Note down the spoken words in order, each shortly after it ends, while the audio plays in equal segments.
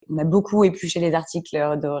On a beaucoup épluché les articles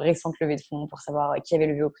de récentes levées de fonds pour savoir qui avait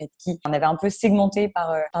levé auprès de qui. On avait un peu segmenté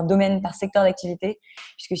par domaine, par secteur d'activité,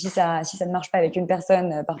 puisque si ça ne marche pas avec une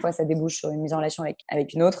personne, parfois ça débouche sur une mise en relation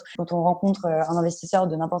avec une autre. Quand on rencontre un investisseur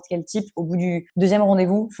de n'importe quel type, au bout du deuxième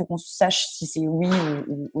rendez-vous, il faut qu'on sache si c'est oui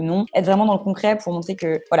ou non. Être vraiment dans le concret pour montrer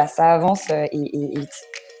que voilà, ça avance et vite.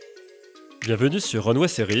 Bienvenue sur Runway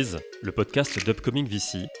Series, le podcast d'Upcoming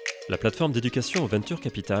VC, la plateforme d'éducation au venture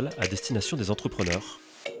capital à destination des entrepreneurs,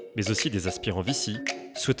 mais aussi des aspirants VC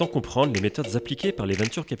souhaitant comprendre les méthodes appliquées par les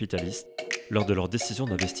venture capitalistes lors de leur décision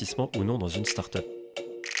d'investissement ou non dans une startup.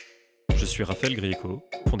 Je suis Raphaël Grieco,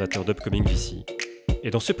 fondateur d'Upcoming VC, et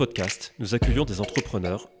dans ce podcast, nous accueillons des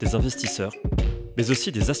entrepreneurs, des investisseurs, mais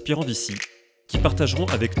aussi des aspirants VC qui partageront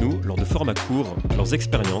avec nous, lors de formats courts, leurs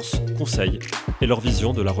expériences, conseils et leur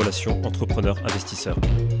vision de la relation entrepreneur-investisseur.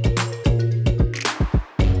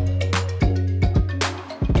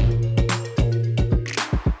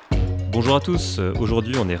 Bonjour à tous,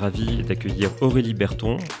 aujourd'hui on est ravis d'accueillir Aurélie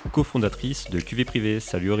Berton, cofondatrice de QV Privé.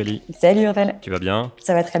 Salut Aurélie. Salut Raphaël. Tu vas bien ?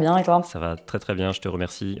 Ça va très bien et toi ? Ça va très très bien, je te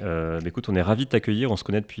remercie. Écoute, on est ravis de t'accueillir, on se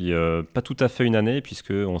connaît depuis pas tout à fait une année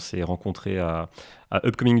puisqu'on s'est rencontrés à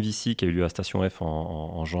Upcoming VC qui a eu lieu à Station F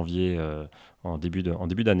en janvier, en début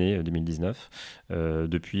d'année 2019.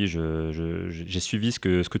 Depuis, j'ai suivi ce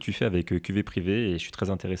que tu fais avec QV Privé et je suis très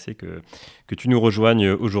intéressé que tu nous rejoignes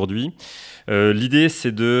aujourd'hui. L'idée,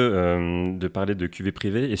 c'est de parler de QV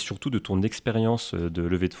Privé et surtout de ton expérience de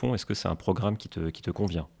levée de fonds. Est-ce que c'est un programme qui te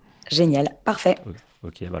convient ? Génial, parfait.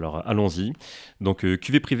 Ok, alors allons-y. Donc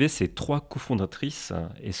QV Privé, c'est 3 cofondatrices.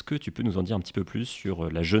 Est-ce que tu peux nous en dire un petit peu plus sur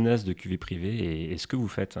la jeunesse de QV Privé et ce que vous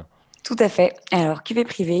faites ? Tout à fait. Alors, QV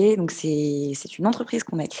Privé, donc c'est une entreprise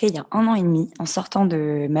qu'on a créée il y a 1 an et demi en sortant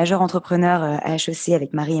de Major Entrepreneur à HEC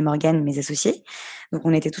avec Marie et Morgane, mes associés. Donc,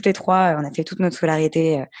 on était toutes les 3, on a fait toute notre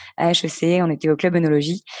scolarité à HEC, on était au club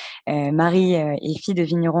œnologie. Marie est fille de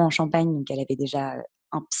vigneron en Champagne, donc elle avait déjà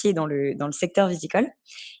un pied dans le secteur viticole.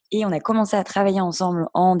 Et on a commencé à travailler ensemble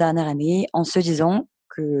en dernière année en se disant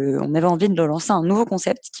qu'on avait envie de lancer un nouveau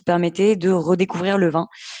concept qui permettait de redécouvrir le vin,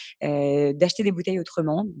 d'acheter des bouteilles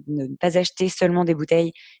autrement, de ne pas acheter seulement des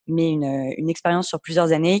bouteilles, mais une expérience sur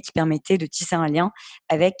plusieurs années qui permettait de tisser un lien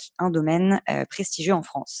avec un domaine prestigieux en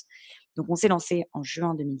France. Donc, on s'est lancé en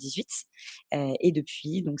juin 2018 et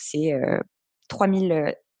depuis, donc c'est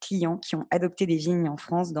 3000 clients qui ont adopté des vignes en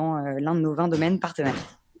France dans l'un de nos 20 domaines partenaires.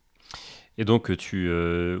 Et donc,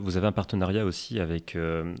 vous avez un partenariat aussi avec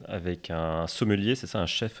un sommelier, c'est ça, un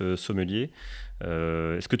chef sommelier.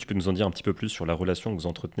 Est-ce que tu peux nous en dire un petit peu plus sur la relation que vous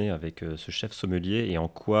entretenez avec ce chef sommelier et en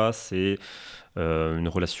quoi c'est une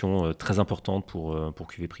relation très importante pour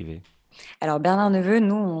QV Privé ? Alors Bernard Neveu,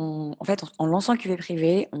 nous, en fait, en lançant QV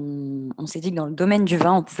Privé, on s'est dit que dans le domaine du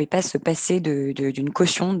vin, on ne pouvait pas se passer d'une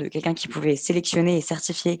caution, de quelqu'un qui pouvait sélectionner et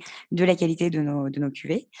certifier de la qualité de nos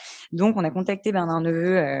cuvées. Donc, on a contacté Bernard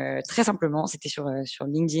Neveu très simplement. C'était sur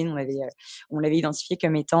LinkedIn. On l'avait identifié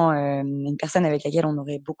comme étant une personne avec laquelle on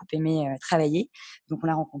aurait beaucoup aimé travailler. Donc, on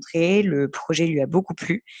l'a rencontré. Le projet lui a beaucoup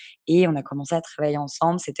plu et on a commencé à travailler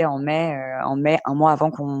ensemble. C'était en mai, 1 mois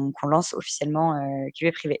avant qu'on lance officiellement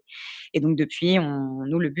QV Privé. Et donc depuis,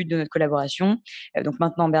 nous, le but de notre collaboration, donc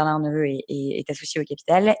maintenant Bernard Neveu est associé au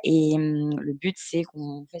capital et le but, c'est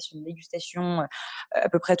qu'on fasse une dégustation à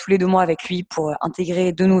peu près tous les 2 mois avec lui pour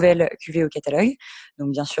intégrer de nouvelles cuvées au catalogue.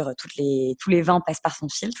 Donc bien sûr, tous les vins passent par son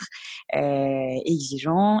filtre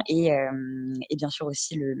exigeant et bien sûr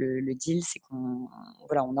aussi le deal, c'est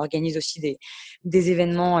on organise aussi des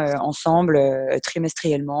événements ensemble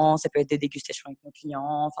trimestriellement. Ça peut être des dégustations avec nos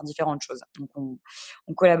clients, enfin différentes choses. Donc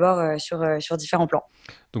on collabore sur différents plans.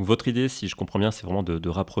 Donc votre idée, si je comprends bien, c'est vraiment de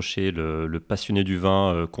rapprocher le passionné du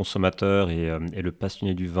vin consommateur et le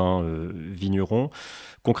passionné du vin vigneron.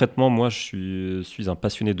 Concrètement, moi, je suis un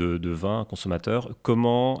passionné de vin, consommateur.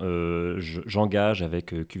 Comment j'engage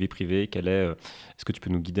avec QV Privé ? Est-ce que tu peux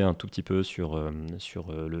nous guider un tout petit peu sur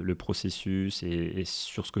le processus et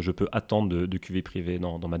sur ce que je peux attendre de QV Privé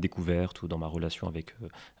dans ma découverte ou dans ma relation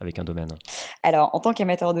avec un domaine ? Alors, en tant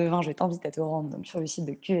qu'amateur de vin, je t'invite à te rendre donc, sur le site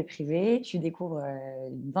de QV Privé. Tu découvres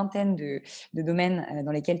une vingtaine de domaines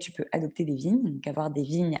dans lesquels tu peux adopter des vignes, donc avoir des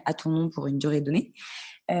vignes à ton nom pour une durée donnée.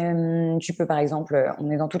 Tu peux, par exemple,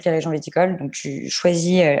 on est dans toutes les régions viticoles, donc tu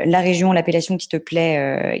choisis la région, l'appellation qui te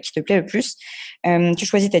plaît le plus. Tu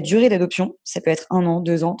choisis ta durée d'adoption, ça peut être 1 an,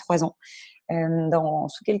 2 ans, 3 ans.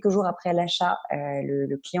 Sous quelques jours après l'achat,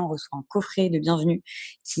 le client reçoit un coffret de bienvenue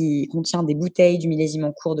qui contient des bouteilles du millésime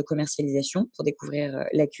en cours de commercialisation pour découvrir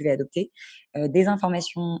la cuvée adoptée, des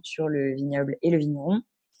informations sur le vignoble et le vigneron,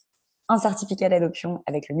 un certificat d'adoption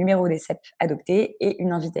avec le numéro des CEP adoptés et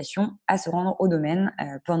une invitation à se rendre au domaine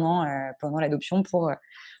pendant l'adoption pour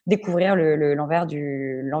découvrir l'envers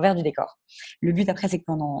du décor. Le but après, c'est que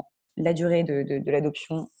pendant la durée de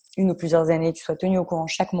l'adoption, une ou plusieurs années, tu sois tenu au courant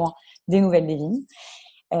chaque mois des nouvelles des vignes.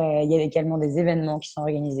 Il y a également des événements qui sont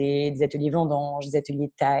organisés, des ateliers vendanges, des ateliers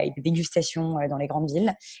de taille, des dégustations dans les grandes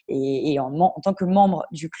villes. Et en tant que membre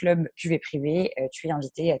du club cuvée privée, tu es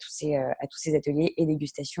invité à tous ces ateliers et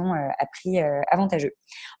dégustations à prix avantageux.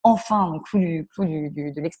 Enfin, donc,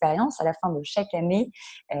 de l'expérience, à la fin de chaque année,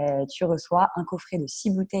 tu reçois un coffret de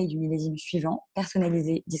 6 bouteilles du millésime suivant,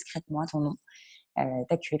 personnalisé discrètement à ton nom,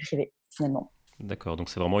 ta cuvée privée, finalement. D'accord, donc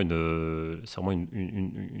c'est vraiment une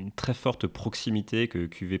très forte proximité que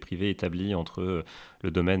QV Privé établit entre le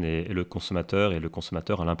domaine et le consommateur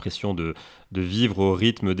a l'impression de vivre au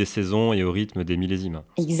rythme des saisons et au rythme des millésimes.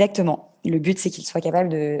 Exactement. Le but, c'est qu'il soit capable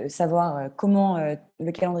de savoir comment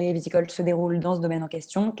le calendrier viticole se déroule dans ce domaine en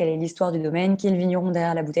question, quelle est l'histoire du domaine, qui est le vigneron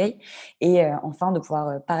derrière la bouteille, et enfin de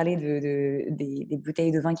pouvoir parler des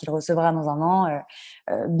bouteilles de vin qu'il recevra dans un an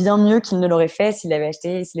bien mieux qu'il ne l'aurait fait s'il les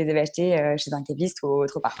avait achetées chez un caviste ou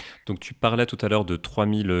autre part. Donc tu parlais tout à l'heure de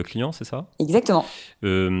 3000 clients, c'est ça? Exactement.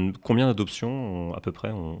 Combien d'adoptions à peu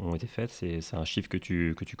près ont été faites? C'est un chiffre que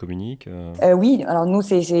tu communiques? Oui, alors nous,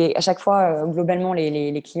 c'est à chaque fois, globalement,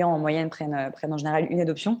 les clients en moyenne prennent en général une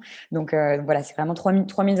adoption. Donc voilà, c'est vraiment 3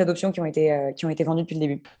 000 adoptions qui ont été vendues depuis le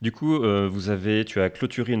début. Du coup, tu as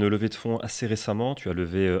clôturé une levée de fonds assez récemment, tu as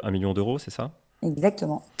levé 1 million d'euros, c'est ça?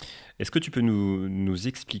 Exactement. Est-ce que tu peux nous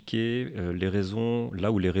expliquer les raisons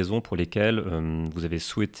pour lesquelles vous avez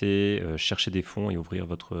souhaité chercher des fonds et ouvrir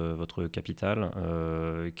votre capital?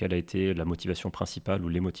 Quelle a été la motivation principale ou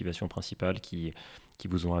les motivations principales qui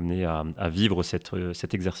vous ont amené à vivre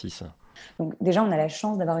cet exercice? Donc déjà, on a la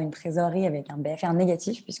chance d'avoir une trésorerie avec un BFR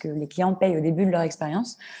négatif puisque les clients payent au début de leur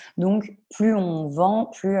expérience. Donc plus on vend,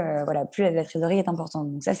 plus la trésorerie est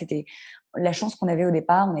importante. Donc ça, c'était la chance qu'on avait au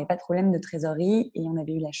départ. On n'avait pas de problème de trésorerie et on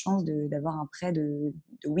avait eu la chance d'avoir un prêt de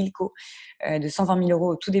Wilco de 120 000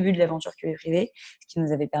 euros au tout début de l'aventure QV privée, ce qui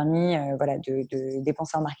nous avait permis de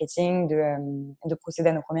dépenser en marketing, de procéder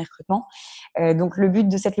à nos premiers recrutements. Donc le but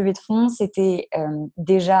de cette levée de fonds, c'était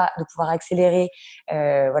déjà de pouvoir accélérer,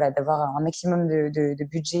 d'avoir un maximum de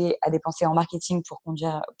budget à dépenser en marketing pour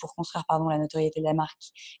construire la notoriété de la marque,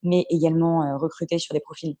 mais également recruter sur des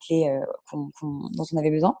profils clés dont on avait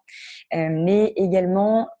besoin. Mais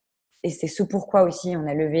également, et c'est ce pourquoi aussi on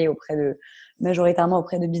a levé majoritairement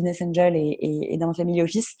auprès de business angels et d'un family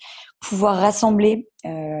office, pouvoir rassembler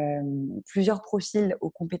plusieurs profils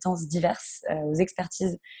aux compétences diverses, aux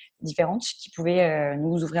expertises différentes qui pouvaient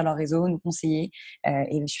nous ouvrir leur réseau, nous conseiller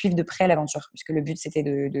et suivre de près l'aventure. Puisque le but, c'était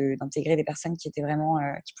d'intégrer des personnes qui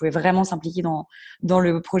pouvaient vraiment s'impliquer dans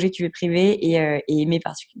le projet QV privé et aimer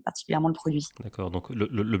particulièrement le produit. D'accord, donc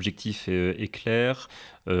l'objectif est clair.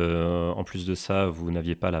 En plus de ça, vous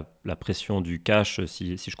n'aviez pas la pression du cash,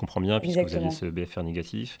 si je comprends bien, puisque vous aviez Exactement. ce BFR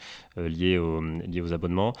négatif lié aux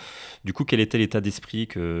abonnements. Du coup, quel était l'état d'esprit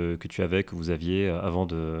que tu avais, que vous aviez avant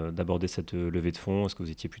d'aborder cette levée de fonds? Est-ce que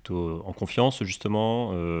vous étiez plutôt en confiance,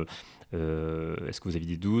 justement? Est-ce que vous aviez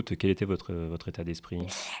des doutes? Quel était votre état d'esprit?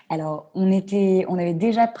 Alors, on avait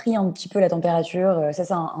déjà pris un petit peu la température. Ça,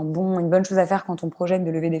 c'est une bonne chose à faire quand on projette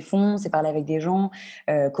de lever des fonds, c'est parler avec des gens,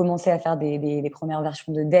 commencer à faire des premières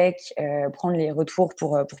versions de deck, prendre les retours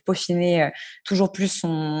pour peaufiner toujours plus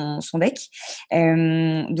son deck.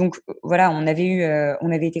 Donc voilà, on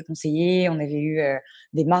avait été conseillés, on avait eu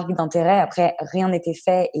des marques d'intérêt. Après, rien n'était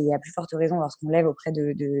fait et à plus forte raison lorsqu'on lève auprès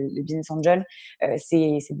de business angels,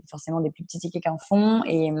 c'est forcément des plus petits tickets qu'un fonds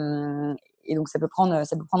et donc ça peut prendre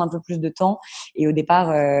un peu plus de temps. Et au départ,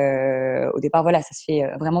 voilà, ça se fait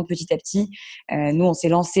vraiment petit à petit. Nous, on s'est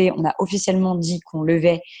lancé, on a officiellement dit qu'on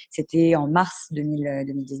levait, c'était en mars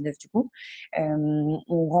 2019 du coup. On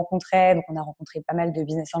a rencontré pas mal de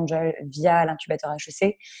business angels via l'incubateur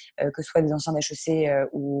HEC, que ce soit des anciens d'HEC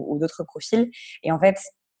ou d'autres profils. Et en fait,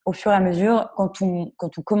 au fur et à mesure, quand on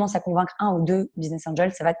commence à convaincre un ou deux business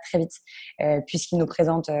angels, ça va très vite, puisqu'ils nous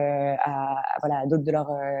présentent à d'autres de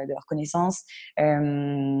leurs connaissances.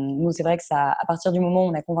 Nous, c'est vrai que à partir du moment où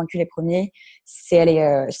on a convaincu les premiers, c'est allé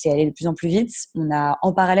de plus en plus vite. On a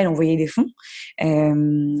en parallèle envoyé des fonds.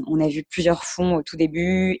 On a vu plusieurs fonds au tout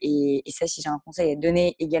début, et ça, si j'ai un conseil à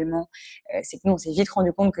donner également, c'est que nous, on s'est vite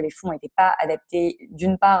rendu compte que les fonds n'étaient pas adaptés,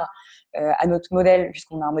 d'une part, à notre modèle,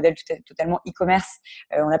 puisqu'on a un modèle totalement e-commerce.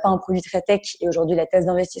 On n'a pas un produit très tech. Et aujourd'hui, la thèse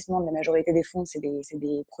d'investissement de la majorité des fonds, c'est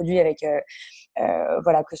des produits avec,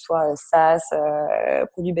 voilà, que ce soit SaaS,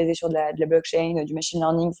 produits basés sur de la blockchain, du machine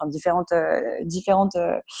learning, enfin différentes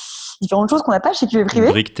choses qu'on n'a pas chez QV Une Privé.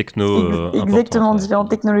 brique techno importante. Exactement, Ouais, différentes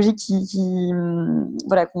technologies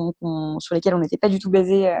voilà, sur lesquelles on n'était pas du tout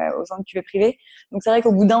basé au sein de QV Privé. Donc c'est vrai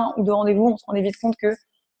qu'au bout d'un ou deux rendez-vous, on se rendait vite compte que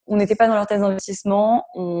on n'était pas dans leur thèse d'investissement.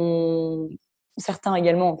 Certains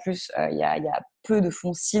également, en plus, il y a peu de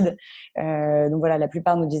fonds seed. Donc voilà, la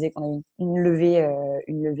plupart nous disaient qu'on avait une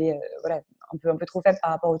levée, voilà, un peu trop faible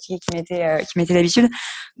par rapport au ticket qu'ils mettaient d'habitude.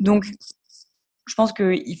 Donc, je pense qu'il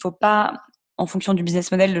ne faut pas, en fonction du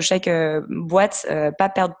business model de chaque boîte, pas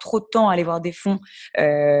perdre trop de temps à aller voir des fonds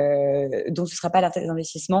dont ce ne sera pas leur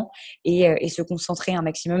investissement et se concentrer un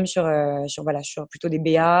maximum sur plutôt des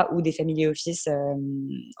BA ou des family office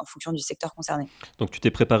en fonction du secteur concerné. Donc tu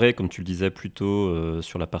t'es préparé, comme tu le disais, plutôt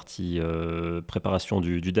sur la partie préparation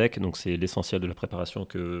du deck. Donc c'est l'essentiel de la préparation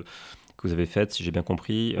que vous avez faite, si j'ai bien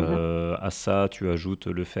compris. À ça, tu ajoutes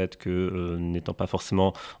le fait que, n'étant pas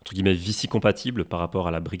forcément, entre guillemets, VC compatible par rapport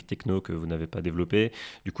à la brique techno que vous n'avez pas développée,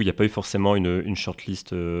 du coup, il n'y a pas eu forcément une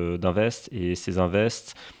shortlist d'invest, et ces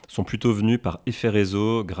invests sont plutôt venus par effet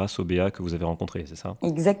réseau grâce au BA que vous avez rencontré, c'est ça?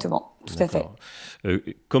 Exactement, tout à fait. D'accord.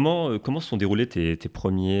 Comment se sont déroulés tes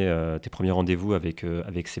premiers rendez-vous avec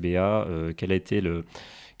CBA? Quel a été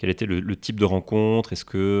le type de rencontre? Est-ce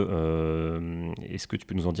que tu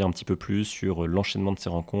peux nous en dire un petit peu plus sur l'enchaînement de ces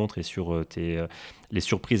rencontres et sur les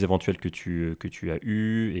surprises éventuelles que tu as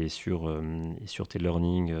eues et sur tes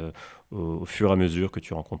learnings au fur et à mesure que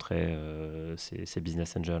tu rencontrais ces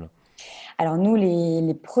business angels? Alors nous,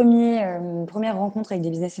 les premières rencontres avec des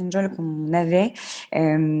business angels qu'on avait,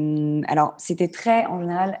 alors c'était en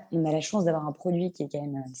général, on a la chance d'avoir un produit qui est quand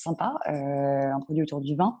même sympa, un produit autour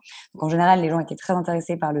du vin. Donc en général, les gens étaient très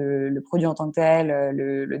intéressés par le produit en tant que tel,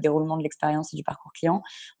 le déroulement de l'expérience et du parcours client.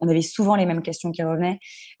 On avait souvent les mêmes questions qui revenaient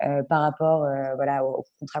par rapport, voilà, au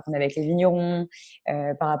contrat qu'on avait avec les vignerons,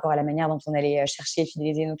 par rapport à la manière dont on allait chercher et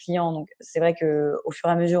fidéliser nos clients. Donc c'est vrai que au fur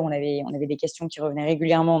et à mesure, on avait des questions qui revenaient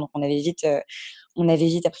régulièrement, donc on avait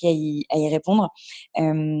vite appris à y répondre.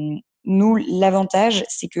 Nous, l'avantage,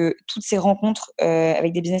 c'est que toutes ces rencontres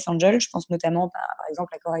avec des business angels, je pense notamment par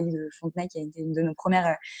exemple à Coralie de Fontenay, qui a été une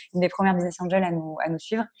des premières business angels à nous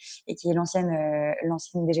suivre et qui est l'ancienne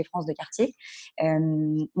DG France de Cartier.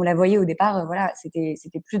 On la voyait au départ, voilà,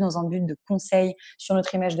 c'était plus dans un but de conseil sur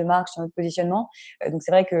notre image de marque, sur notre positionnement. Donc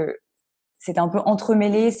c'est vrai que c'était un peu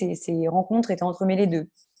entremêlé, ces rencontres étaient entremêlées de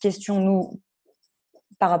questions, nous,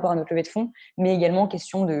 par rapport à notre levée de fonds, mais également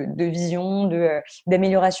question de vision,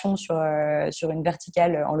 d'amélioration sur une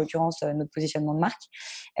verticale, en l'occurrence notre positionnement de marque.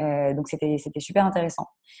 Donc c'était super intéressant.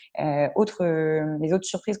 Les autres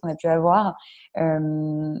surprises qu'on a pu avoir,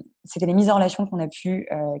 c'était les mises en relation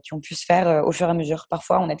qui ont pu se faire au fur et à mesure.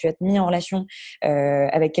 Parfois, on a pu être mis en relation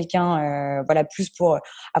avec quelqu'un, voilà, plus pour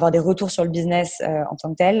avoir des retours sur le business en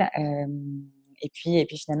tant que tel. Et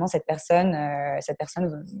puis finalement, cette personne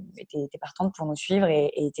était partante pour nous suivre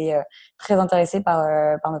et était très intéressée par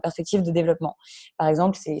nos perspectives de développement. Par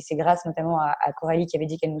exemple, c'est grâce notamment à Coralie qui avait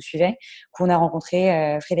dit qu'elle nous suivait qu'on a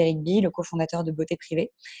rencontré Frédéric Bi, le cofondateur de Beauté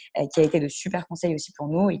Privée, qui a été de super conseils aussi pour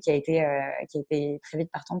nous et qui a été très vite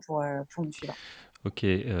partant pour nous suivre. Ok,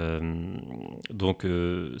 donc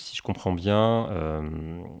si je comprends bien,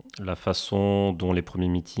 la façon dont les premiers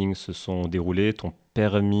meetings se sont déroulés t'ont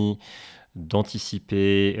permis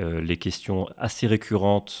d'anticiper les questions assez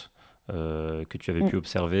récurrentes que tu avais pu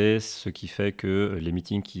observer, ce qui fait que les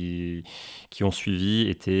meetings qui ont suivi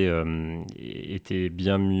étaient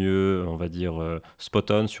bien mieux, on va dire,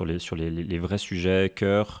 spot-on sur les vrais sujets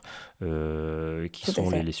cœur, qui Tout à sont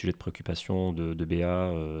fait. les sujets de préoccupation de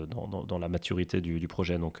BA dans la maturité du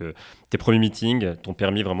projet. Donc, tes premiers meetings t'ont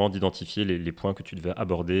permis vraiment d'identifier les points que tu devais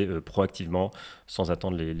aborder proactivement sans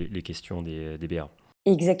attendre les questions des BA.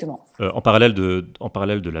 Exactement. En parallèle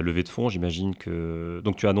de la levée de fonds, j'imagine que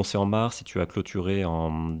donc tu as annoncé en mars et tu as clôturé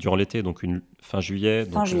durant l'été, donc fin juillet,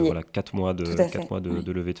 Fin donc juillet. voilà, 4 mois Tout à quatre fait. mois Oui.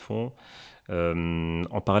 de levée de fonds.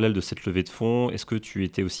 En parallèle de cette levée de fonds, est-ce que tu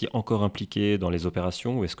étais aussi encore impliqué dans les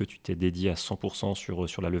opérations ou est-ce que tu t'es dédié à 100%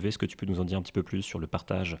 sur la levée? Est-ce que tu peux nous en dire un petit peu plus sur le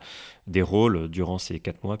partage des rôles durant ces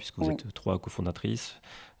 4 mois, puisque vous Oui. êtes 3 cofondatrices?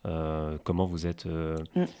 Comment vous êtes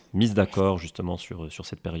Mmh. mises d'accord justement sur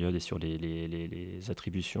cette période et sur les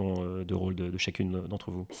attributions de rôle de chacune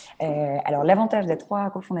d'entre vous? Alors l'avantage d'être 3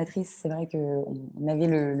 cofondatrices, c'est vrai qu'on avait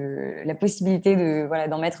la possibilité voilà,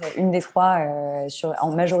 d'en mettre une des 3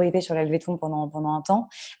 en majorité sur la levée de fonds pendant un temps.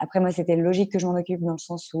 Après moi, c'était logique que je m'en occupe dans le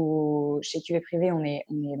sens où chez QV Privé,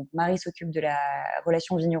 donc Marie s'occupe de la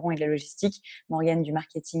relation vigneron et de la logistique, Morgane du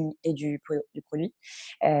marketing et du produit,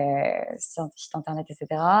 site internet et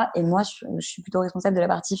cetera, et moi je suis plutôt responsable de la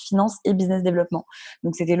partie finance et business développement.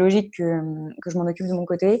 Donc c'était logique que je m'en occupe de mon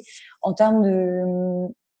côté. En termes de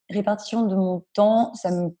répartition de mon temps, ça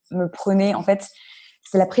me prenait en fait,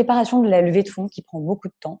 c'est la préparation de la levée de fonds qui prend beaucoup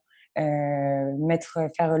de temps.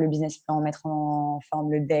 Faire le business plan, mettre en forme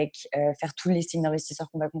le deck, faire tout le listing d'investisseurs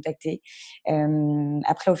qu'on va contacter.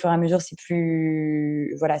 Après, au fur et à mesure, c'est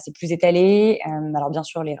plus étalé. Alors bien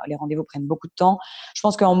sûr, les rendez-vous prennent beaucoup de temps. Je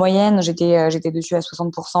pense qu'en moyenne, j'étais dessus à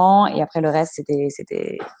 60%, et après le reste,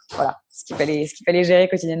 c'était voilà, ce qu'il fallait gérer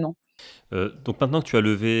quotidiennement. Donc maintenant que tu as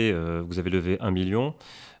levé, vous avez levé 1 million.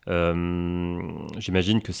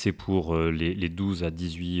 J'imagine que c'est pour les 12 à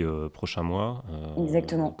 18 prochains mois.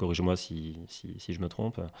 Exactement. Corrige-moi si je me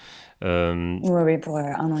trompe. Euh, Ouais, ouais, pour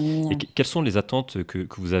 1 an et demi. et quelles sont les attentes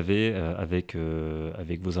que vous avez avec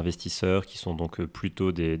vos investisseurs qui sont donc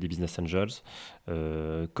plutôt des business angels?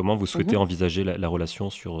 Comment vous souhaitez Mhm. envisager la relation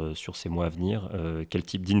sur ces mois à venir? Quel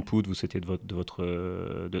type d'input vous souhaitez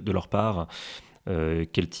de leur part?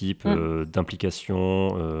 Quel type Mm.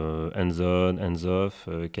 d'implication, hands-on, hands-off,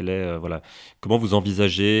 voilà, comment vous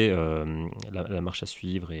envisagez la marche à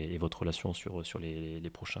suivre et votre relation sur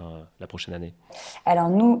la prochaine année? Alors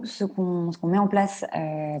nous, ce qu'on met en place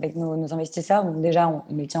avec nos investisseurs, donc déjà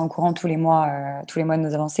on les tient au courant tous les mois de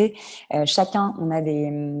nos avancées. Chacun, on a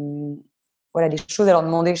voilà, des choses à leur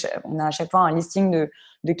demander. On a à chaque fois un listing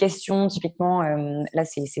de questions. Typiquement, là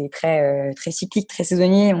c'est très cyclique, très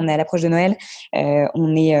saisonnier. On est à l'approche de Noël.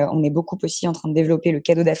 On est beaucoup aussi en train de développer le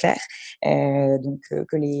cadeau d'affaires.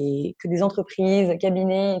 Que des entreprises,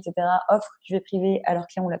 cabinets, etc. offrent du privé à leurs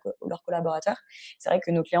clients ou leurs collaborateurs. C'est vrai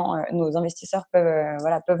que nos clients, nos investisseurs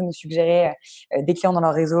peuvent nous suggérer des clients dans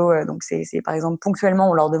leur réseau. Donc c'est par exemple ponctuellement,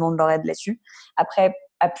 on leur demande leur aide là-dessus. Après,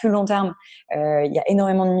 à plus long terme, il y a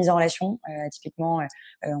énormément de mise en relation. Typiquement,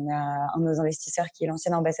 on a un de nos investisseurs qui est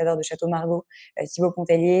l'ancien ambassadeur de Château Margaux, Thibaut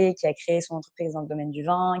Pontellier, qui a créé son entreprise dans le domaine du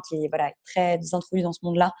vin, qui est voilà, très introduit dans ce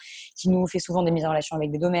monde-là, qui nous fait souvent des mises en relation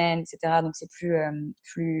avec des domaines, etc. Donc c'est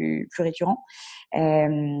plus récurrent.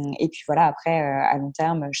 Et puis voilà, après, à long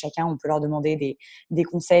terme, chacun, on peut leur demander des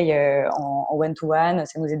conseils en one-to-one.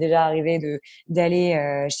 Ça nous est déjà arrivé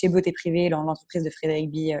d'aller chez Beauté Privée, l'entreprise de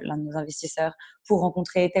Frédéric Bie, l'un de nos investisseurs, pour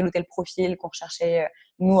rencontrer tel ou tel profil qu'on recherchait,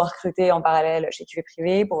 nous, à recruter en parallèle chez QV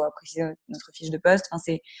Privé pour préciser notre fiche de poste. Enfin,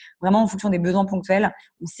 c'est vraiment en fonction des besoins ponctuels.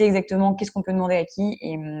 On sait exactement qu'est-ce qu'on peut demander à qui,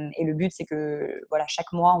 et le but, c'est que voilà,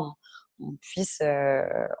 chaque mois, on puisse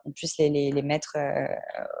les mettre,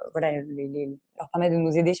 voilà, leur permettre de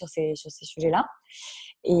nous aider sur ces sujets-là.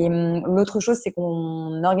 Et l'autre chose, c'est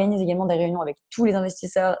qu'on organise également des réunions avec tous les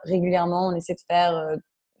investisseurs régulièrement. On essaie de faire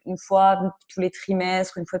une fois tous les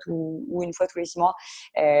trimestres, ou une fois tous les 6 mois,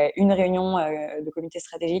 une réunion de comité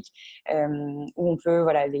stratégique où on peut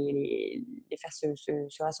voilà, les faire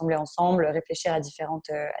se rassembler ensemble, réfléchir à différents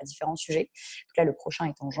sujets. Donc là, le prochain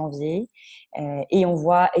est en janvier. Et on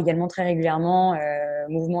voit également très régulièrement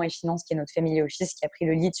Mouvement et Finance, qui est notre family office, qui a pris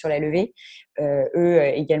le lead sur la levée. Eux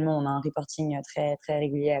également, on a un reporting très, très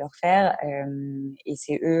régulier à leur faire. Et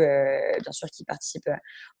c'est eux, bien sûr, qui participent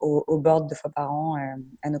au board 2 fois par an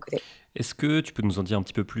à nos côtés. Est-ce que tu peux nous en dire un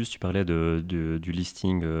petit peu plus? Tu parlais du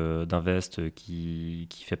listing d'Invest qui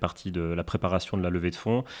fait partie de la préparation de la levée de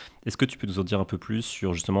fonds. Est-ce que tu peux nous en dire un peu plus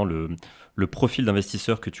sur justement le profil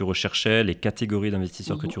d'investisseurs que tu recherchais, les catégories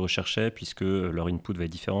d'investisseurs que Mhm. tu recherchais, puisque leur input va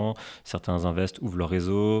être différent. Certains Invest ouvrent leur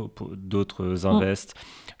réseau, d'autres Mm. Invest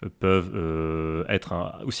peuvent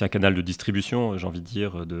être aussi un canal de distribution, j'ai envie de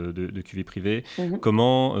dire, de QV privé. Mhm.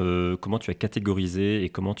 Comment tu as catégorisé et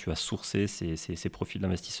comment tu as sourcé ces profils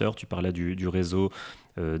d'investisseurs? Tu parlais du réseau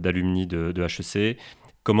d'alumni de HEC.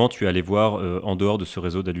 Comment tu es allé voir en dehors de ce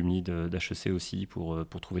réseau d'alumni d'HEC aussi pour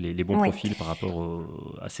trouver les bons Oui. profils par rapport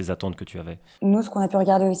à ces attentes que tu avais? Nous, ce qu'on a pu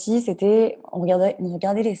regarder aussi, c'était, on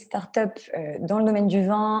regardait les startups dans le domaine du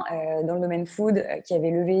vin, dans le domaine food, qui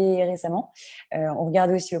avaient levé récemment. On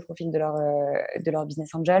regardait aussi le profil de leur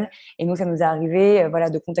business angel. Et nous, ça nous est arrivé,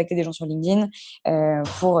 voilà, de contacter des gens sur LinkedIn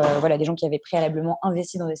pour voilà, des gens qui avaient préalablement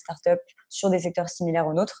investi dans des startups sur des secteurs similaires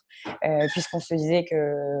aux nôtres, puisqu'on se disait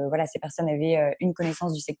que voilà, ces personnes avaient une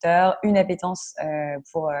connaissance du secteur, une appétence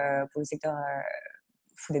pour le secteur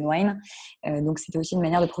Food and Wine. Donc, c'était aussi une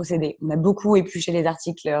manière de procéder. On a beaucoup épluché les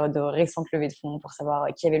articles de récentes levées de fonds pour savoir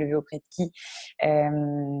qui avait levé auprès de qui.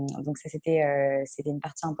 Donc, ça, c'était une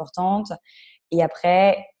partie importante. Et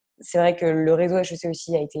après, c'est vrai que le réseau HEC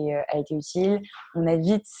aussi a été utile. On a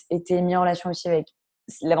vite été mis en relation aussi avec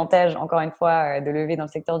l'avantage, encore une fois, de lever dans le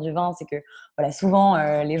secteur du vin, c'est que voilà, souvent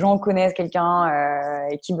les gens connaissent quelqu'un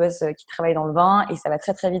qui bosse, qui travaille dans le vin, et ça va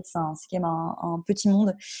très très vite. C'est quand même un petit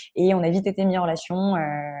monde, et on a vite été mis en relation,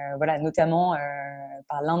 voilà, notamment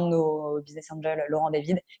par l'un de nos business angels, Laurent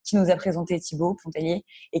David, qui nous a présenté Thibaut Pontellier,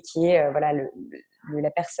 et qui est voilà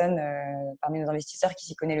la personne parmi nos investisseurs qui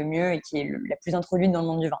s'y connaît le mieux et qui est la plus introduite dans le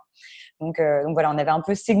monde du vin. Donc voilà, on avait un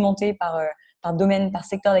peu segmenté par domaine, par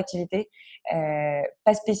secteur d'activité,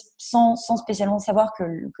 sans spécialement savoir que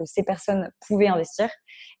ces personnes pouvaient investir.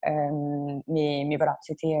 Mais voilà,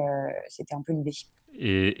 c'était un peu l'idée.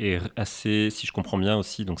 Et assez, si je comprends bien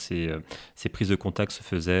aussi, donc ces prises de contact se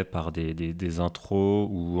faisaient par des intros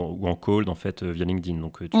ou en call en fait via LinkedIn.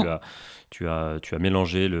 Donc tu as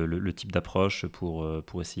mélangé le type d'approche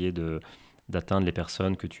pour essayer d'atteindre les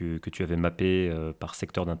personnes que tu avais mappées par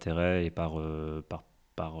secteur d'intérêt et par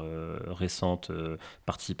récente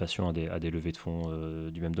participation à des levées de fonds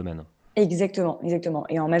du même domaine. Exactement, exactement.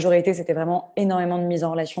 Et en majorité, c'était vraiment énormément de mise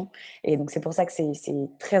en relation. Et donc, c'est pour ça que c'est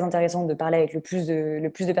très intéressant de parler avec le plus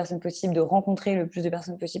de personnes possible, de rencontrer le plus de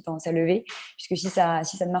personnes possible pendant sa levée. Puisque si ça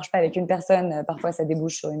ne marche pas avec une personne, parfois ça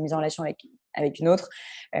débouche sur une mise en relation avec une autre.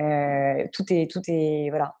 Voilà,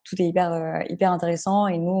 tout est hyper intéressant.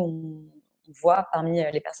 Et nous, on voit parmi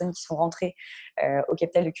les personnes qui sont rentrées au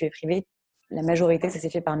capital de QV privé, la majorité, ça s'est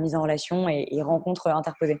fait par mise en relation et rencontres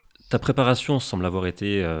interposées. Ta préparation semble avoir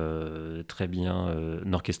été très bien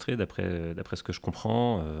orchestrée, d'après ce que je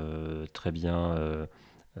comprends, très bien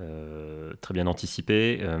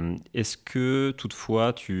anticipée. Est-ce que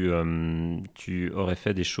toutefois tu aurais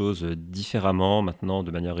fait des choses différemment maintenant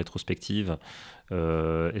de manière rétrospective?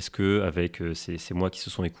 Est-ce que avec ces mois qui se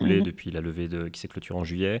sont écoulés Mhm. depuis la levée qui s'est clôturée en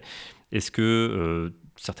juillet, est-ce que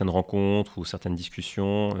certaines rencontres ou certaines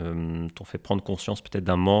discussions t'ont fait prendre conscience peut-être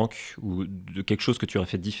d'un manque ou de quelque chose que tu aurais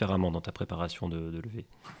fait différemment dans ta préparation de levée?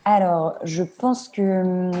 Alors, je pense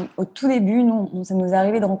que au tout début, ça nous est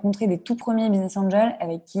arrivé de rencontrer des tout premiers business angels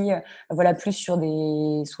avec qui, voilà, plus sur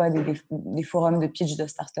soit des forums de pitch de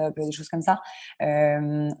start-up, des choses comme ça.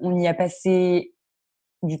 On y a passé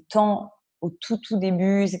du temps au tout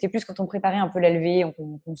début. C'était plus quand on préparait un peu la levée,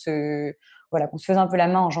 qu'on se faisait un peu la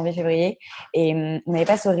main en janvier-février. Et on n'avait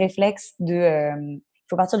pas ce réflexe il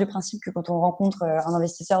faut partir du principe que quand on rencontre un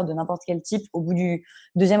investisseur de n'importe quel type, au bout du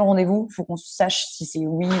deuxième rendez-vous, il faut qu'on sache si c'est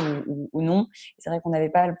oui ou non. Et c'est vrai qu'on n'avait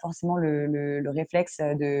pas forcément le réflexe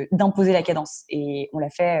d'imposer la cadence. Et on l'a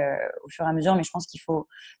fait au fur et à mesure, mais je pense qu'il faut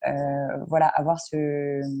voilà, avoir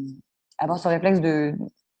ce réflexe de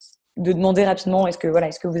demander rapidement est-ce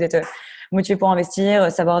que vous êtes motivé pour investir,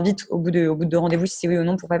 savoir vite au bout de deux rendez-vous si c'est oui ou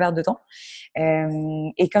non pour pas perdre de temps.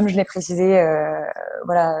 Et comme je l'ai précisé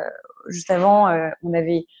voilà, juste avant, on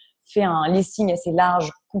avait fait un listing assez large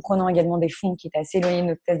comprenant également des fonds qui étaient assez éloignés de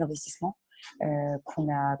notre thèse d'investissement. Qu'on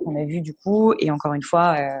a vu du coup, et encore une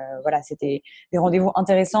fois voilà, c'était des rendez-vous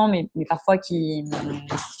intéressants mais parfois qui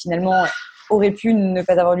finalement auraient pu ne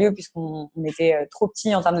pas avoir lieu puisqu'on était trop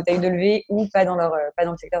petit en termes de taille de levée ou pas dans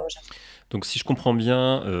le secteur recherche. Donc, si je comprends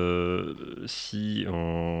bien, si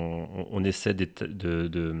on essaie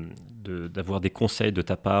d'avoir des conseils de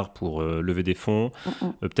ta part pour lever des fonds,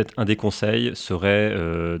 Mm-mm. peut-être un des conseils serait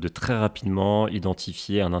de très rapidement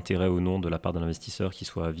identifier un intérêt ou non de la part d'un investisseur, qui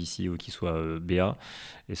soit VC ou qui soit BA.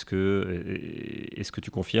 Est-ce que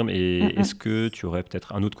tu confirmes, et est-ce Mm-mm. que tu aurais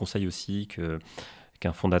peut-être un autre conseil aussi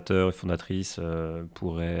qu'un fondateur et fondatrice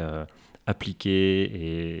pourrait appliquer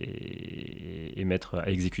et mettre à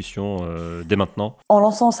exécution dès maintenant? En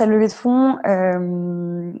lançant sa levée de fonds,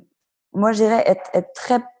 moi, je dirais être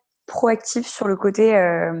très proactif sur le côté,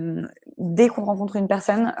 dès qu'on rencontre une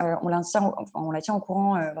personne, on la tient au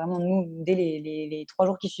courant, vraiment nous, dès les 3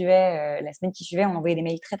 jours qui suivaient, la semaine qui suivait, on envoyait des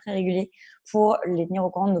mails très, très réguliers pour les tenir au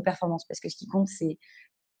courant de nos performances. Parce que ce qui compte, c'est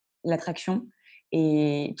l'attraction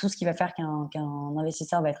et tout ce qui va faire qu'un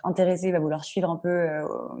investisseur va être intéressé, va vouloir suivre un peu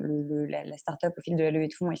la startup au fil de la levée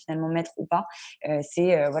de fonds et finalement mettre ou pas,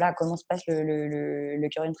 c'est voilà, comment se passe le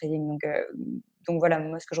current trading. Donc voilà,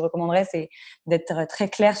 moi ce que je recommanderais, c'est d'être très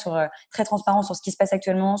clair très transparent sur ce qui se passe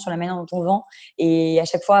actuellement, sur la manière dont on vend, et à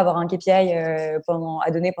chaque fois avoir un KPI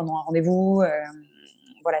à donner pendant un rendez-vous.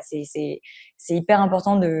 Voilà, c'est hyper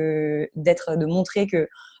important de montrer que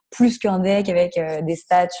plus qu'un deck avec des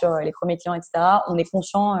stats sur les premiers clients, etc. On est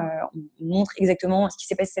conscient, on montre exactement ce qui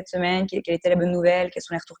s'est passé cette semaine, quelle était la bonne nouvelle, quels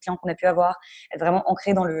sont les retours clients qu'on a pu avoir, être vraiment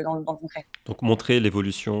ancré dans le concret. Donc montrer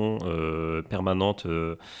l'évolution permanente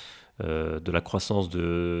de la croissance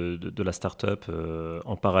de la startup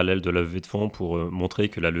en parallèle de la levée de fonds pour montrer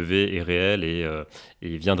que la levée est réelle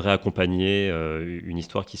et viendrait accompagner une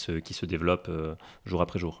histoire qui se développe jour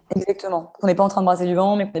après jour. Exactement. Qu'on n'est pas en train de brasser du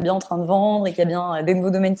vent, mais qu'on est bien en train de vendre et qu'il y a bien des nouveaux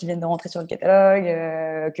domaines qui viennent de rentrer sur le catalogue,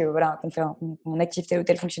 que voilà, qu'on active telle ou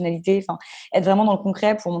telle fonctionnalité. Enfin, être vraiment dans le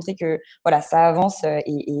concret pour montrer que voilà, ça avance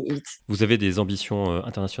et vite. Vous avez des ambitions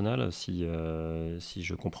internationales, si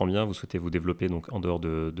je comprends bien, vous souhaitez vous développer donc en dehors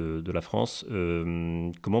de la France.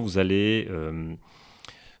 Comment vous allez,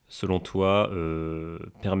 selon toi,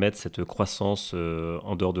 permettre cette croissance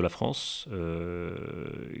en dehors de la France?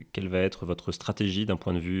 Quelle va être votre stratégie d'un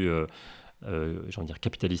point de vue j'ai envie de dire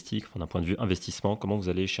capitalistique, enfin, d'un point de vue investissement? Comment vous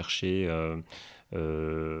allez chercher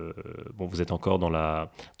bon, vous êtes encore dans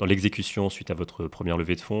l'exécution suite à votre première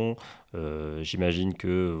levée de fonds. J'imagine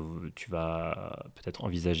que tu vas peut-être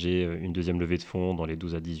envisager une deuxième levée de fonds dans les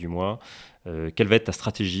 12 à 18 mois. Quelle va être ta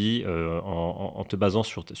stratégie en te basant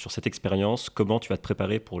sur cette expérience? Comment tu vas te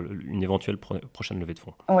préparer pour une éventuelle prochaine levée de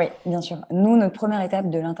fonds? Oui, bien sûr. Nous, notre première étape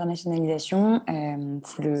de l'internationalisation,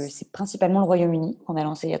 c'est principalement le Royaume-Uni qu'on a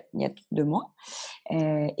lancé il y a 2 mois.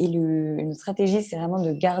 Et notre stratégie, c'est vraiment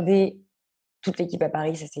de garder toute l'équipe à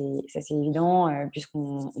Paris, ça c'est évident,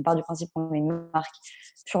 puisqu'on part du principe qu'on est une marque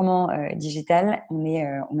purement digitale. On est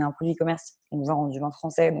un produit e-commerce, on vend du vin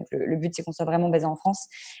français, donc le but, c'est qu'on soit vraiment basé en France.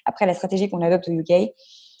 Après, la stratégie qu'on adopte au UK,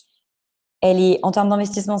 elle est en termes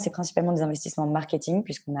d'investissement, c'est principalement des investissements marketing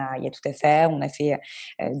il y a tout à faire. On a fait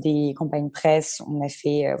des campagnes presse,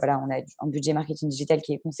 voilà, on a un budget marketing digital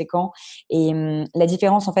qui est conséquent. Et la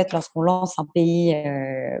différence, en fait, lorsqu'on lance un pays,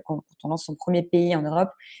 quand on lance son premier pays en Europe,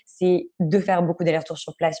 c'est de faire beaucoup d'allers-retours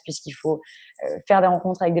sur place, puisqu'il faut faire des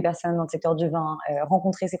rencontres avec des personnes dans le secteur du vin,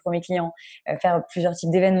 rencontrer ses premiers clients, faire plusieurs types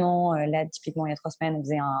d'événements. Là, typiquement, il y a 3 semaines,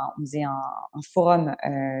 on faisait un forum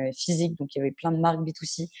physique, donc il y avait plein de marques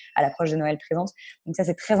B2C à l'approche de Noël présente. Donc ça,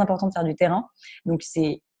 c'est très important de faire du terrain. Donc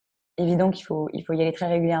c'est évident qu'il faut y aller très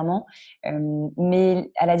régulièrement. Mais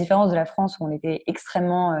à la différence de la France où on était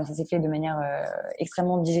extrêmement, ça s'est fait de manière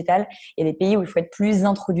extrêmement digitale, il y a des pays où il faut être plus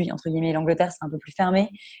introduit, entre guillemets. L'Angleterre, c'est un peu plus fermé.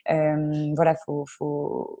 Voilà, faut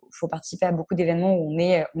participer à beaucoup d'événements où on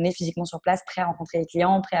est physiquement sur place, prêt à rencontrer les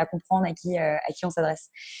clients, prêt à comprendre à qui on s'adresse.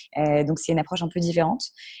 Donc c'est une approche un peu différente.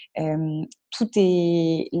 Tout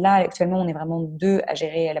est là actuellement, on est vraiment 2 à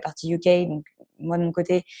gérer la partie UK, donc moi de mon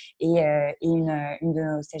côté et une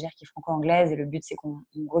de nos stagiaires qui est franco-anglaise. Et le but, c'est qu'on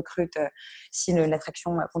recrute, si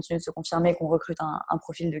l'attraction continue de se confirmer, qu'on recrute un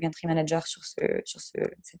profil de country manager sur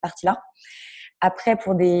cette partie-là. Après,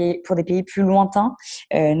 pour des pays plus lointains,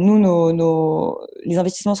 nous, les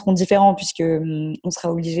investissements seront différents puisque on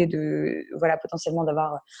sera obligé voilà, potentiellement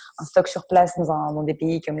d'avoir un stock sur place dans des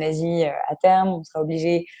pays comme l'Asie à terme. On sera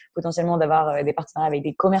obligé potentiellement d'avoir des partenariats avec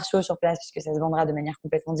des commerciaux sur place puisque ça se vendra de manière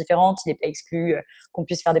complètement différente. Il n'est pas exclu qu'on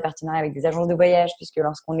puisse faire des partenariats avec des agences de voyage puisque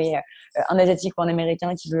lorsqu'on est un Asiatique ou un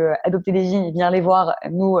Américain qui veut adopter des vignes et venir les voir,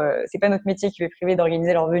 nous, c'est pas notre métier qui est privé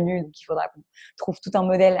d'organiser leur venue. Donc, il faudra qu'on trouve tout un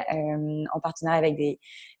modèle en partenariat avec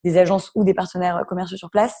des agences ou des partenaires commerciaux sur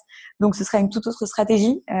place. Donc, ce sera une toute autre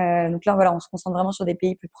stratégie. Donc là, voilà, on se concentre vraiment sur des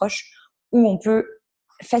pays plus proches où on peut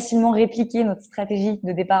facilement répliquer notre stratégie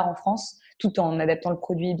de départ en France, tout en adaptant le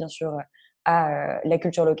produit, bien sûr, à la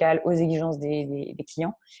culture locale, aux exigences des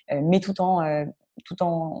clients, mais tout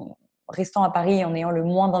en restant à Paris et en ayant le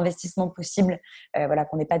moins d'investissement possible. Voilà,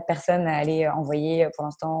 qu'on n'ait pas de personnes à aller envoyer pour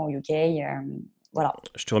l'instant au UK. Voilà.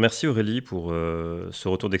 Je te remercie Aurélie pour ce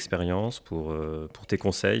retour d'expérience, pour tes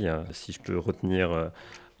conseils. Si je peux retenir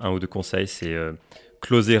un ou deux conseils, c'est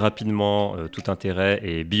closer rapidement tout intérêt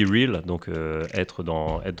et be real, donc être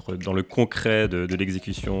dans le concret de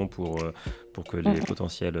l'exécution pour que les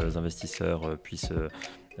potentiels investisseurs puissent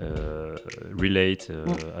relate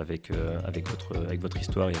avec votre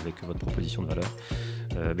histoire et avec votre proposition de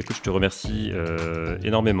valeur. Écoute, je te remercie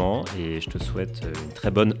énormément et je te souhaite une très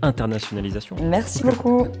bonne internationalisation. Merci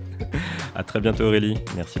beaucoup. À très bientôt Aurélie.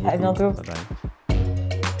 Merci beaucoup. À bientôt. Bye bye.